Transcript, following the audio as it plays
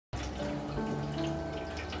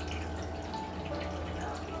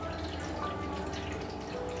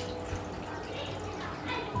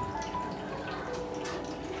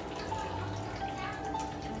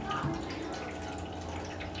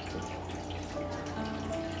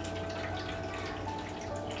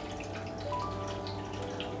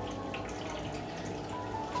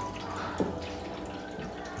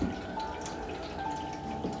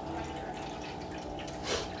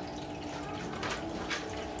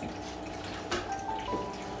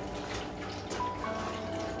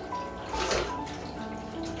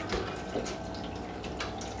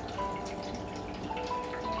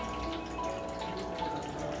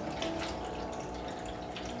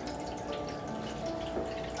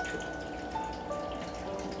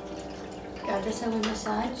قاعدة أسوي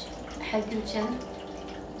مساج حق الكلب،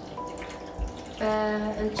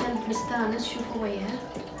 فالكلب مستانس. شوفوا وياه.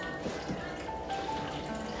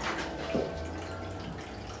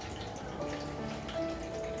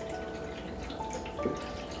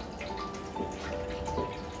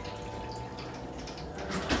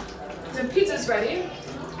 The pizza's ready.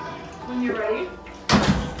 When you're ready.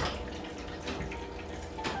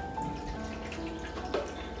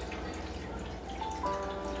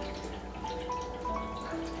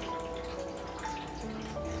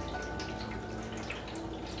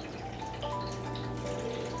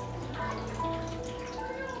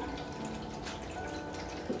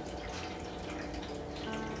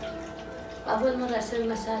 أول مرة أسوي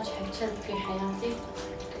مساج حق كلب في حياتي.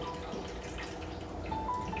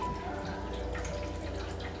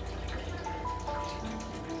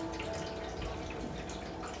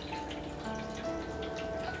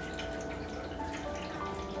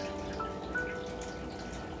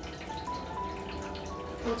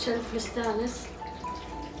 الكلب مستانس.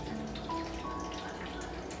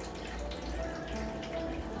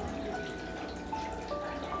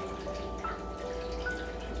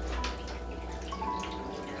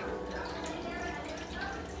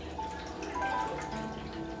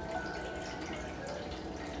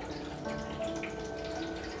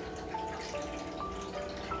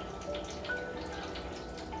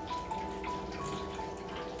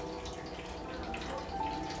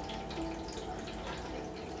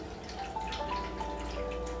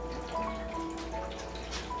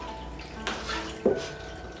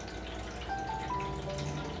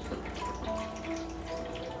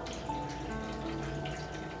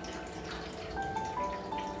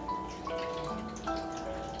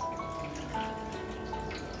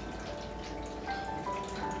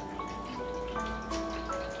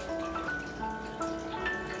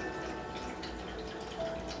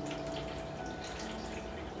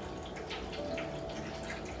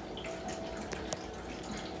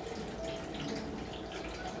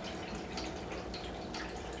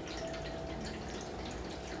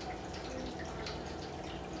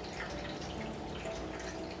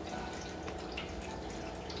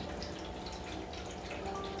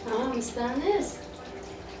 مستانس،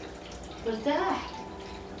 مرتاح،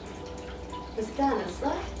 مستانس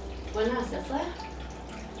صح؟ وناسة صح؟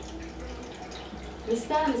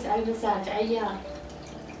 مستانس على المساج، عيار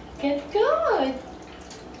كتكوت.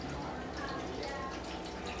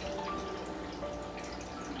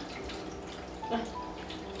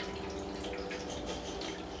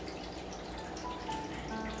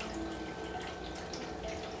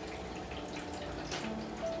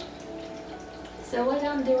 So what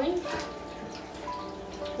I'm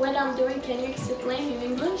doing, can you explain in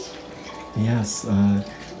English? Yes,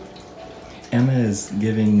 Emma is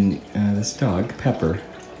giving this dog, Pepper,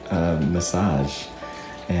 a massage.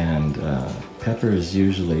 And Pepper is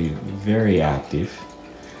usually very active.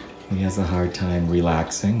 He has a hard time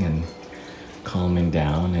relaxing and calming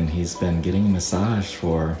down, and he's been getting a massage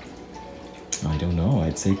for, I don't know,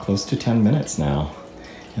 I'd say close to 10 minutes now.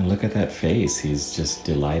 And look at that face, he's just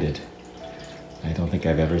delighted. I don't think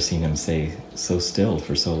I've ever seen him stay so still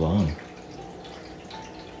for so long.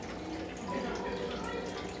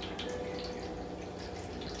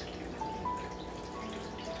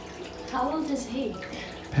 How old is he?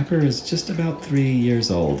 Pepper is just about 3 years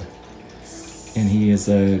old. And he is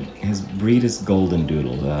his breed is Golden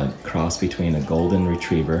Doodle, a cross between a golden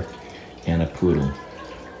retriever and a poodle.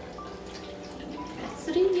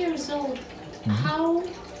 3 years old. Mm-hmm.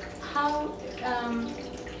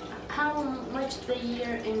 How much the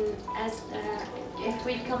year in if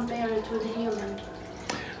we compare it with human?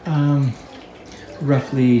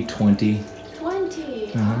 Roughly 20.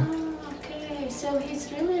 20. Uh-huh. Oh, okay. So he's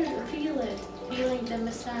really feeling the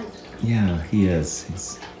massage. Yeah, he is. He's.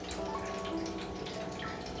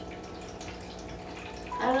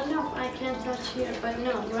 I don't know if I can touch here, but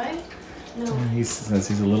no, right? No. He says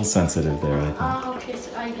he's a little sensitive there, I think. Oh, okay. So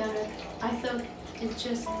I got it. I thought it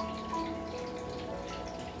just.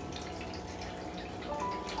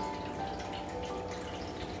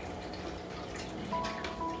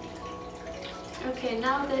 Okay,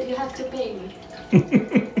 now that you have to pay me.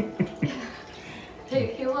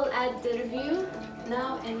 He will add the review now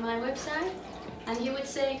in my website, and he would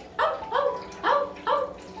say, oh, oh, oh, oh,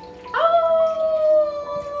 oh.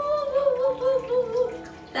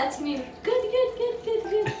 That's me. Good.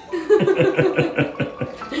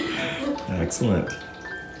 Excellent.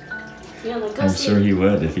 Go I'm sleep. sure he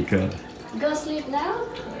would if he could. Go sleep now.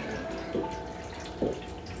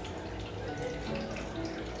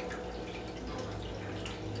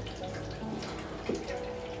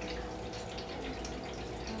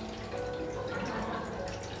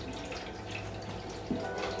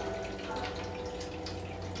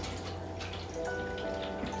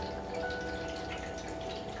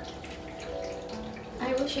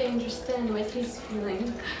 I understand what he's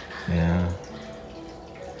feeling. Yeah.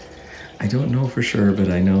 I don't know for sure, but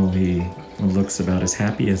I know he looks about as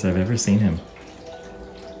happy as I've ever seen him.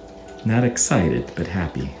 Not excited, but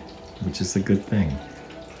happy, which is a good thing.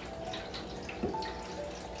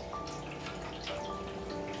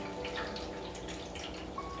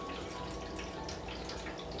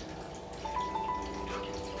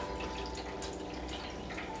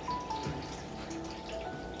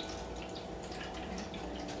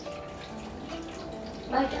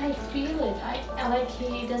 Like I feel it. I like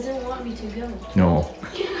he doesn't want me to go. No.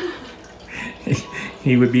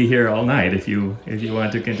 He would be here all night if you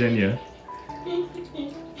want to continue.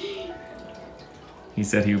 He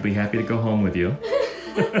said he would be happy to go home with you.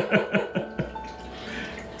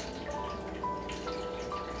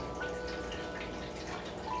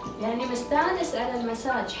 يعني مستانس على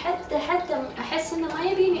المساج، حتى أحس إنه ما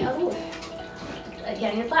يبيني أروح.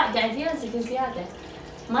 يعني قاعد يلزق زيادة،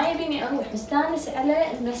 ما يبيني أروح، مستانس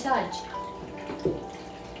على المساج.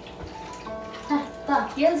 ها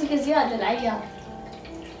يلزق زيادة العيال.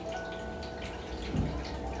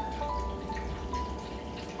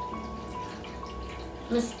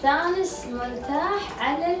 مستانس مرتاح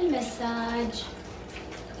على المساج.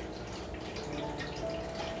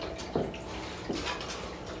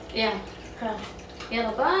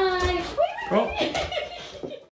 يلا باي.